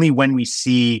think only when we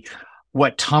see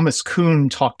what Thomas Kuhn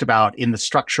talked about in The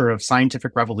Structure of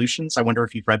Scientific Revolutions. I wonder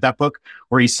if you've read that book,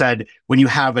 where he said, when you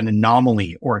have an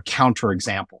anomaly or a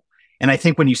counterexample. And I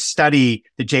think when you study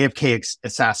the JFK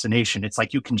assassination, it's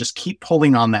like you can just keep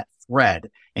pulling on that thread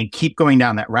and keep going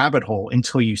down that rabbit hole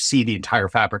until you see the entire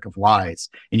fabric of lies.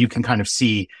 And you can kind of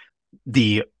see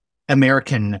the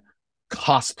American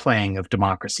cosplaying of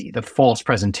democracy, the false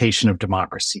presentation of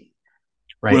democracy,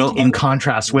 right? Well, in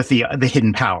contrast with the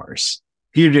hidden powers.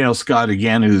 Peter Dale Scott,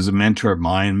 again, who's a mentor of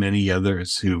mine, many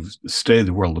others who've studied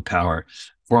the world of power,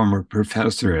 former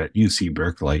professor at UC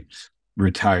Berkeley,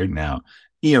 retired now,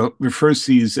 refers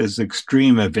to these as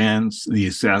extreme events: the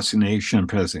assassination of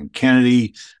President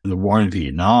Kennedy, the war in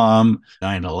Vietnam,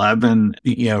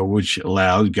 9/11, which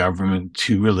allowed government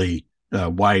to really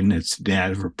widen its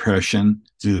net of repression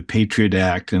through the Patriot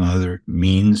Act and other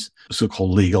means,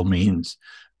 so-called legal means.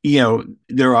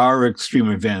 there are extreme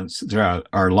events throughout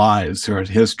our lives, throughout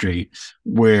history,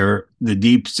 where the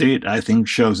deep state, I think,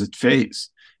 shows its face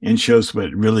and shows what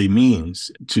it really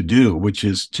means to do, which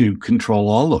is to control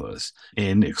all of us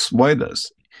and exploit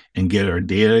us and get our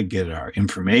data, get our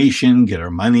information, get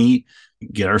our money,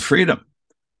 get our freedom.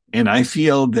 And I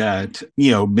feel that,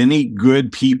 many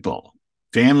good people,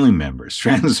 family members,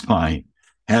 friends of mine,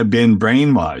 have been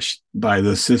brainwashed by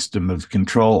the system of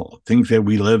control, think that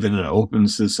we live in an open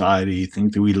society,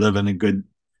 think that we live in a good,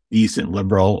 decent,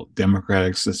 liberal,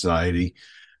 democratic society.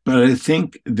 But I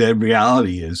think the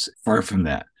reality is far from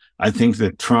that. I think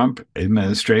the Trump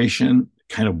administration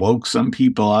kind of woke some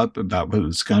people up about what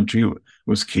this country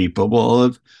was capable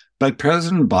of. But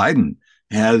President Biden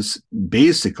has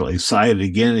basically sided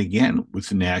again and again with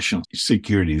the national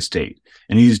security state.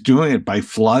 And he's doing it by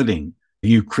flooding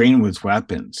Ukraine with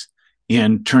weapons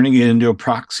and turning it into a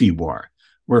proxy war.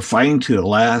 We're fighting to the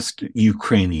last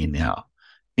Ukrainian now.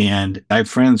 And I have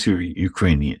friends who are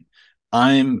Ukrainian.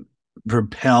 I'm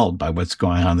repelled by what's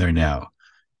going on there now,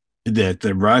 that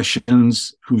the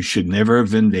Russians, who should never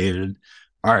have invaded,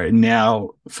 are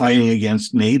now fighting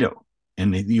against NATO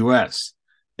and the US,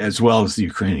 as well as the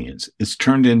Ukrainians. It's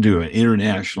turned into an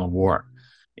international war.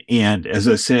 And as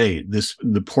I say,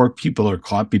 the poor people are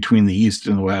caught between the East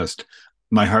and the West.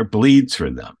 My heart bleeds for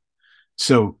them.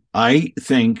 So I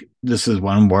think this is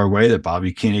one more way that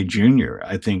Bobby Kennedy Jr.,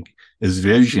 I think, is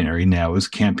visionary now. His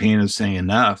campaign is saying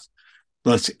enough.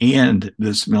 Let's end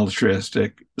this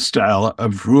militaristic style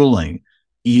of ruling.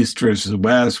 East versus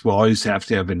West. We'll always have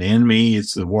to have an enemy.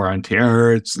 It's the war on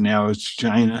terror. Now it's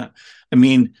China. I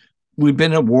mean, we've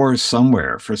been at war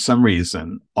somewhere for some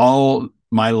reason all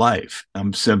my life.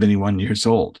 I'm 71 years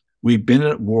old. We've been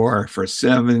at war for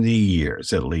 70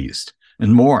 years at least,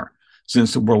 and more,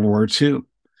 since World War II.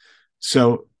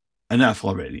 So enough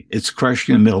already. It's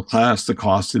crushing the middle class, the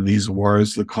cost of these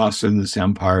wars, the cost of this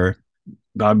empire.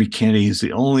 Bobby Kennedy is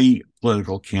the only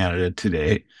political candidate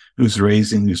today who's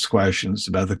raising these questions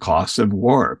about the cost of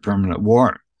war, permanent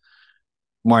war.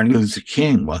 Martin Luther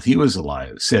King, while he was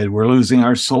alive, said we're losing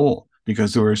our soul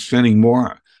because we're spending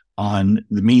more on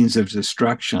the means of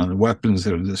destruction, on the weapons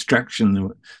of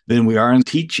destruction than we are in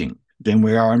teaching, than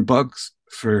we are in books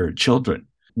for children.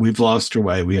 We've lost our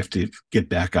way. We have to get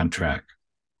back on track.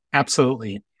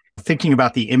 Absolutely. Thinking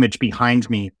about the image behind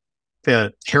me,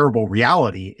 the terrible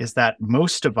reality is that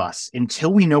most of us,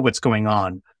 until we know what's going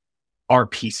on, are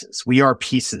pieces. We are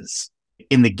pieces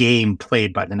in the game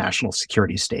played by the national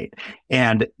security state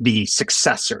and the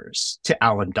successors to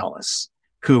Alan Dulles,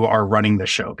 who are running the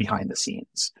show behind the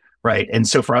scenes, right? And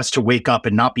so for us to wake up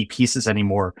and not be pieces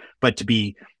anymore, but to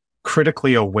be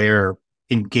critically aware,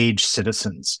 engaged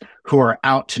citizens who are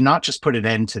out to not just put an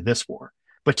end to this war,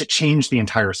 but to change the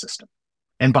entire system.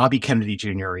 And Bobby Kennedy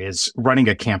Jr. is running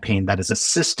a campaign that is a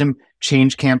system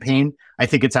change campaign. I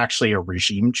think it's actually a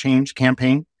regime change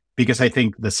campaign, because I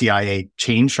think the CIA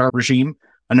changed our regime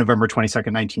on November 22nd,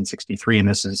 1963. And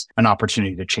this is an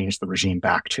opportunity to change the regime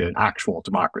back to actual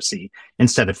democracy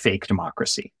instead of fake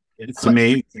democracy. It's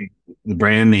amazing. The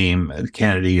brand name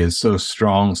Kennedy is so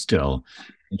strong still.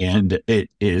 And it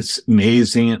is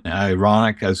amazing and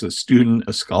ironic as a student,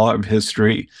 a scholar of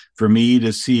history, for me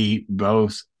to see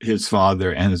both his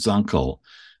father and his uncle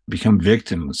become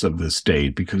victims of the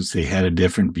state because they had a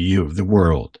different view of the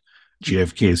world.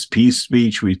 JFK's peace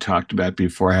speech we talked about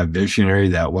before, how visionary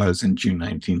that was in June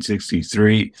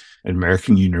 1963 at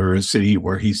American University,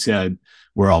 where he said,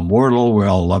 we're all mortal, we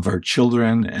all love our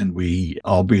children, and we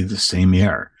all breathe the same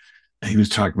air. He was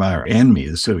talking about our enemy,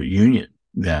 the Soviet Union,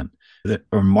 then. The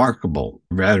remarkable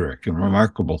rhetoric and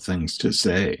remarkable things to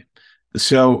say.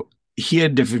 So he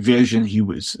had a different vision. He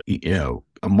was, a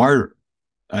martyr,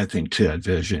 I think, to that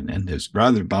vision. And his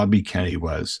brother, Bobby Kennedy,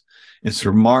 was. It's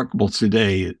remarkable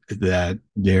today that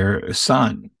their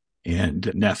son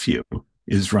and nephew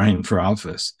is running for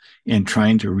office and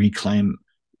trying to reclaim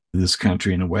this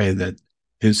country in a way that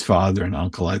his father and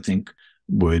uncle, I think,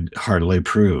 would heartily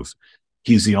approve.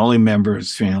 He's the only member of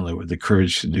his family with the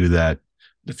courage to do that.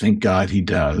 Thank God he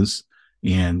does,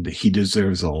 and he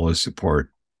deserves all his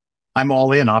support. I'm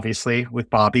all in, obviously,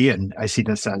 with Bobby, and I see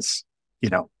this as,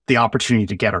 the opportunity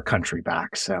to get our country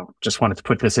back. So just wanted to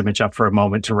put this image up for a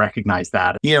moment to recognize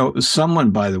that.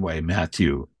 Someone, by the way,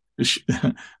 Matthew,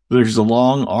 there's a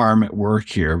long arm at work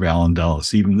here of Alan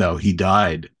Dulles, even though he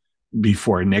died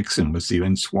before Nixon was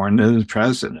even sworn as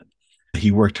president.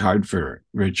 He worked hard for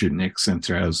Richard Nixon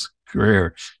throughout his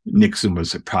career. Nixon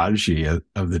was a prodigy of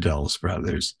the Dulles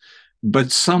brothers.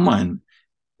 But someone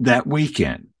that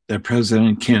weekend that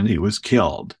President Kennedy was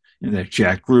killed and that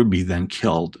Jack Ruby then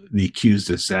killed the accused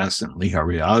assassin, Lee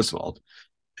Harvey Oswald,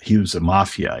 he was a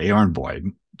mafia errand boy,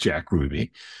 Jack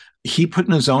Ruby. He put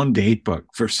in his own date book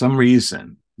for some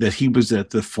reason that he was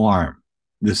at the farm.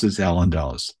 This is Allen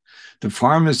Dulles. The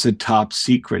farm is a top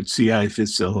secret CIA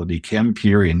facility, Camp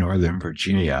Peary in Northern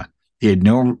Virginia. He had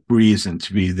no reason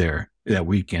to be there that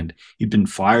weekend. He'd been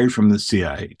fired from the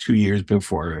CIA 2 years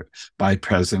before by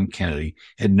President Kennedy,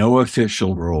 had no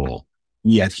official role.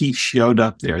 Yet he showed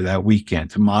up there that weekend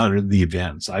to monitor the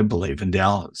events, I believe, in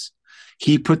Dallas.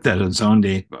 He put that in his own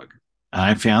date book. And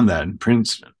I found that in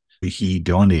Princeton. He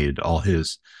donated all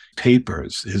his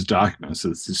papers, his documents that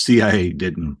the CIA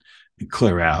didn't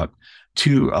clear out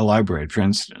to a library at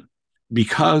Princeton.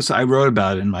 Because I wrote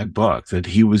about it in my book that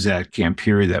he was at Camp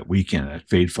Peary that weekend, that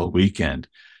fateful weekend,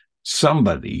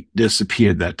 somebody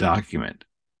disappeared that document.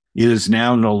 It is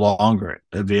now no longer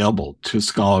available to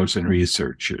scholars and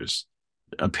researchers.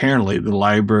 Apparently, the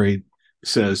library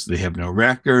says they have no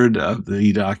record of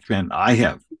the document. I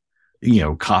have,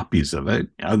 copies of it.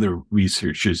 Other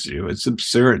researchers do. It's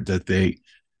absurd that they,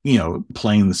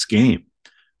 playing this game,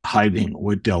 hiding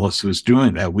what Dulles was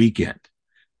doing that weekend.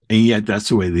 And yet that's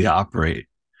the way they operate.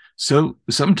 So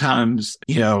sometimes,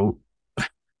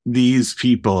 these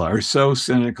people are so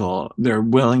cynical, they're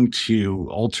willing to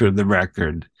alter the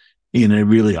record in a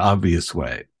really obvious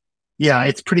way. Yeah,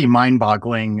 it's pretty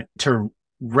mind-boggling to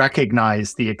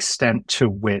recognize the extent to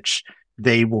which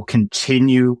they will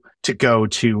continue to go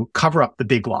to cover up the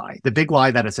big lie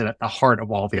that is at the heart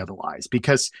of all the other lies,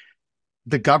 because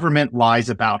the government lies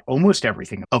about almost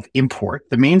everything of import.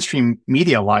 The mainstream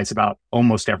media lies about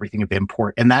almost everything of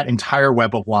import. And that entire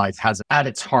web of lies has at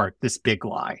its heart this big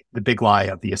lie, the big lie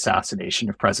of the assassination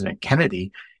of President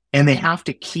Kennedy. And they have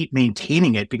to keep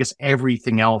maintaining it because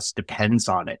everything else depends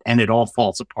on it. And it all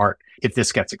falls apart if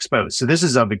this gets exposed. So this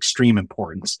is of extreme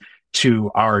importance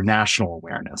to our national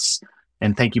awareness.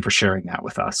 And thank you for sharing that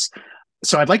with us.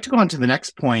 So I'd like to go on to the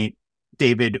next point,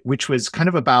 David, which was kind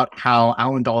of about how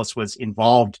Allen Dulles was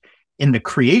involved in the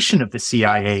creation of the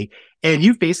CIA. And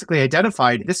you've basically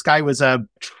identified this guy was a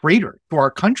traitor for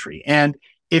our country. And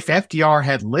if FDR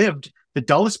had lived, the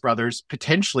Dulles brothers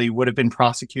potentially would have been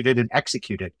prosecuted and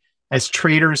executed as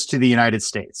traitors to the United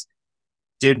States.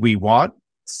 Did we want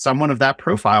someone of that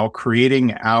profile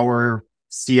creating our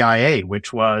CIA,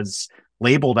 which was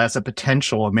labeled as a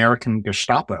potential American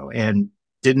Gestapo? And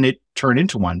didn't it turn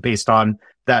into one based on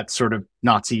that sort of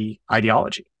Nazi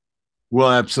ideology? Well,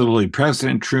 absolutely.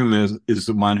 President Truman is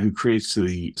the one who creates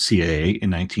the CIA in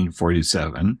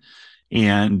 1947.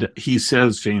 And he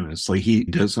says famously, he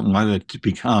doesn't want it to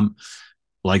become,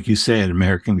 like you say, an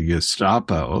American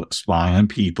Gestapo, spying on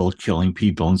people, killing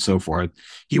people, and so forth.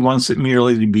 He wants it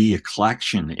merely to be a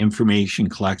information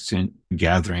collection,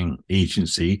 gathering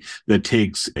agency that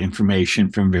takes information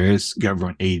from various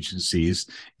government agencies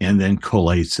and then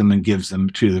collates them and gives them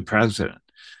to the president.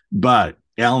 But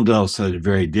Allen Dulles had a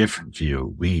very different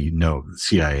view. We know the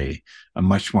CIA, a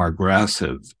much more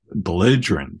aggressive,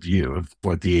 belligerent view of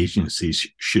what the agencies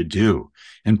should do.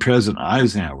 And President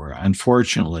Eisenhower,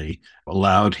 unfortunately,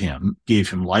 gave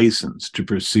him license to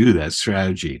pursue that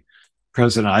strategy.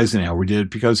 President Eisenhower did it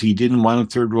because he didn't want a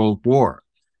third world war.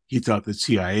 He thought the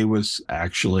CIA was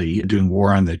actually doing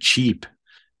war on the cheap.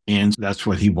 And that's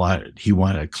what he wanted. He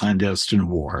wanted a clandestine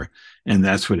war. And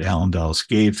that's what Allen Dulles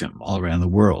gave him all around the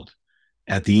world.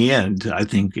 At the end, I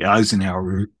think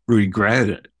Eisenhower regretted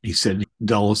it. He said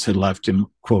Dulles had left him,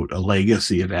 quote, a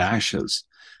legacy of ashes.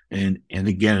 And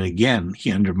again,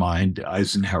 he undermined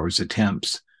Eisenhower's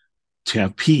attempts to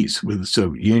have peace with the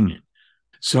Soviet Union.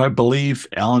 So I believe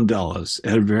Allen Dulles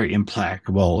had a very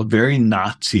implacable, very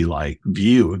Nazi-like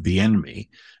view of the enemy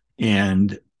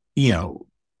and,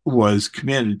 was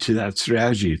committed to that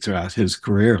strategy throughout his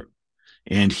career.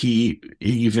 And he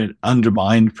even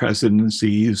undermined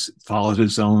presidencies, followed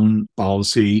his own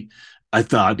policy. I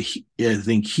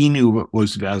think he knew what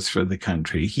was best for the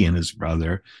country, he and his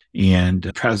brother,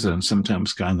 and presidents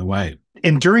sometimes got in the way.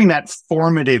 And during that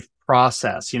formative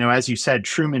process, as you said,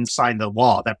 Truman signed the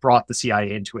law that brought the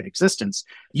CIA into existence.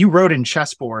 You wrote in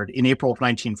Chessboard in April of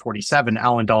 1947,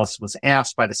 Allen Dulles was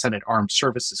asked by the Senate Armed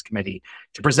Services Committee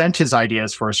to present his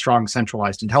ideas for a strong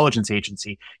centralized intelligence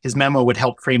agency. His memo would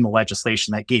help frame the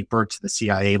legislation that gave birth to the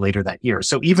CIA later that year.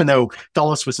 So even though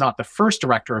Dulles was not the first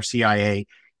director of CIA,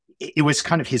 it was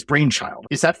kind of his brainchild.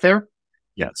 Is that fair?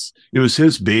 Yes, it was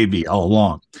his baby all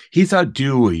along. He thought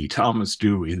Thomas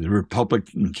Dewey, the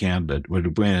Republican candidate,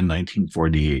 would win in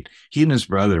 1948. He and his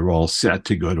brother were all set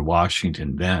to go to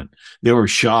Washington then. They were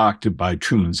shocked by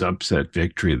Truman's upset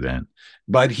victory then.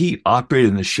 but he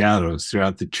operated in the shadows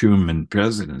throughout the Truman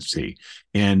presidency.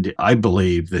 And I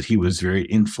believe that he was very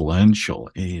influential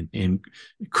in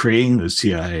creating the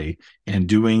CIA and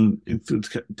doing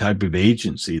the type of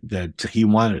agency that he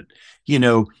wanted.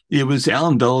 It was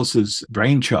Allen Dulles'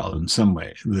 brainchild in some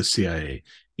way, the CIA.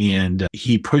 And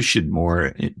he pushed it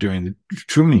more during the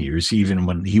Truman years, even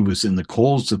when he was in the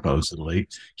cold, supposedly.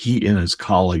 He and his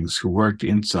colleagues who worked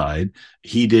inside,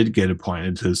 he did get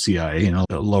appointed to the CIA in a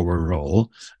lower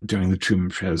role during the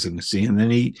Truman presidency. And then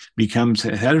he becomes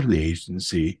head of the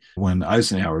agency when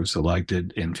Eisenhower was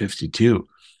elected in 1952.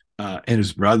 And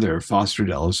his brother, Foster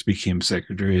Dulles, became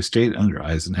Secretary of State under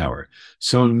Eisenhower.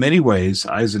 So in many ways,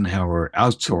 Eisenhower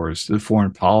outsourced the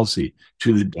foreign policy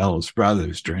to the Dulles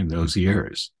brothers during those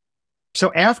years.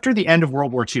 So after the end of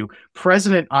World War II,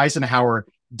 President Eisenhower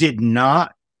did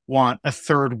not want a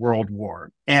third world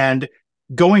war. And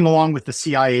going along with the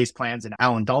CIA's plans and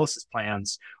Allen Dulles'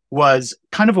 plans was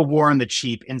kind of a war on the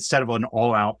cheap instead of an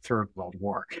all-out third world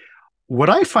war. What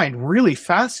I find really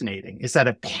fascinating is that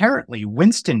apparently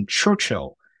Winston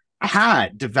Churchill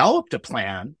had developed a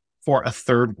plan for a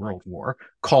third world war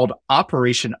called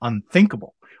Operation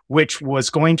Unthinkable, which was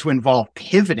going to involve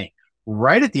pivoting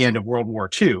right at the end of World War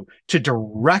II to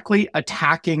directly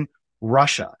attacking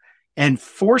Russia and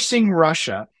forcing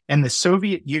Russia and the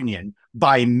Soviet Union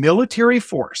by military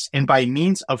force and by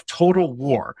means of total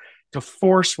war to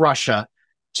force Russia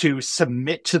to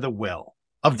submit to the will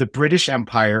of the British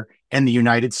Empire and the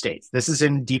United States. This is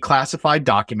in declassified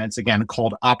documents, again,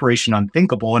 called Operation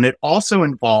Unthinkable. And it also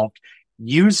involved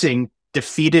using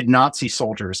defeated Nazi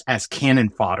soldiers as cannon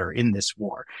fodder in this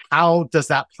war. How does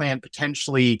that plan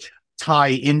potentially tie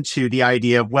into the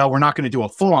idea of, well, we're not going to do a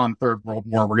full-on third world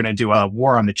war. We're going to do a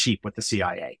war on the cheap with the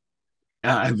CIA?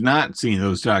 I've not seen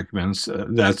those documents.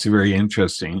 That's very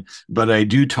interesting. But I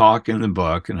do talk in the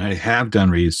book, and I have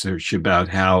done research about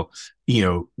how,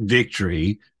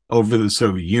 victory over the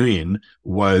Soviet Union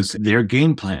was their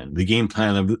game plan, the game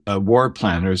plan of war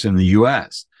planners in the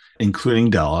U.S., including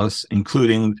Dulles,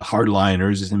 including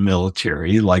hardliners in the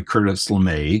military like Curtis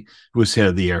LeMay, who was head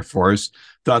of the Air Force,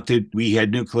 thought that we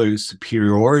had nuclear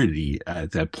superiority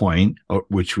at that point,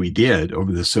 which we did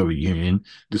over the Soviet Union,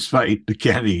 despite the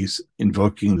Kennedys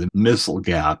invoking the missile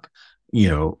gap,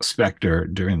 specter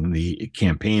during the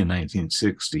campaign in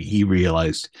 1960. He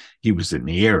realized he was in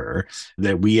the error,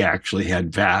 that we actually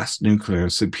had vast nuclear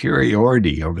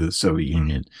superiority over the Soviet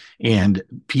Union. And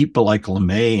people like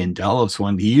LeMay and Dulles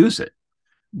wanted to use it,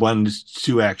 wanted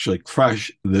to actually crush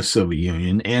the Soviet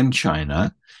Union and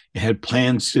China, and had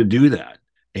plans to do that.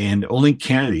 And only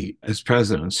Kennedy, as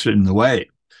president, stood in the way.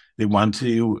 They wanted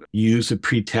to use a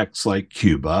pretext like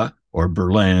Cuba or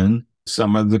Berlin,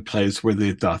 some other place where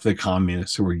they thought the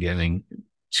communists were getting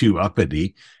too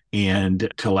uppity,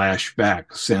 and to lash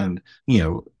back, send,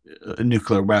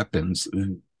 nuclear weapons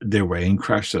their way and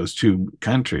crush those two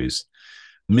countries.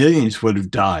 Millions would have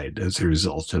died as a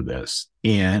result of this,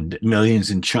 and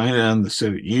millions in China and the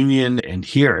Soviet Union and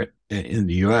here in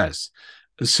the U.S.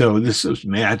 So this was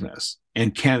madness.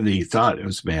 And Kennedy thought it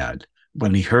was mad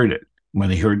when he heard it, when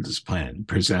he heard this plan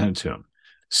presented to him.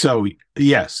 So,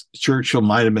 yes, Churchill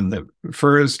might have been the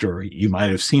first, or you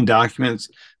might have seen documents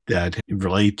that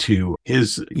relate to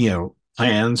his,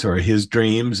 plans or his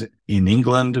dreams in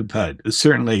England. But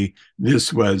certainly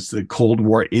this was the Cold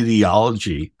War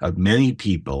ideology of many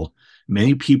people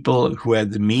who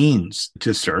had the means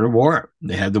to start a war.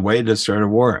 They had the way to start a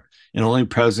war. And only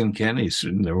President Kennedy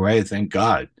stood in their way, thank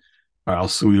God. Or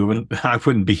else I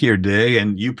wouldn't be here today,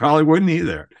 and you probably wouldn't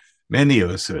either. Many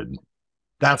of us wouldn't.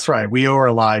 That's right. We owe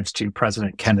our lives to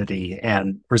President Kennedy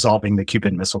and resolving the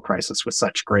Cuban Missile Crisis with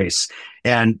such grace.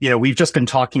 And, we've just been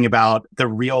talking about the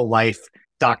real life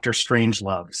Dr.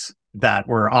 Strangeloves that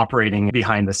were operating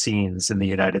behind the scenes in the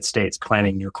United States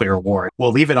planning nuclear war.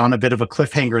 We'll leave it on a bit of a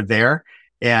cliffhanger there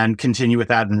and continue with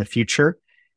that in the future.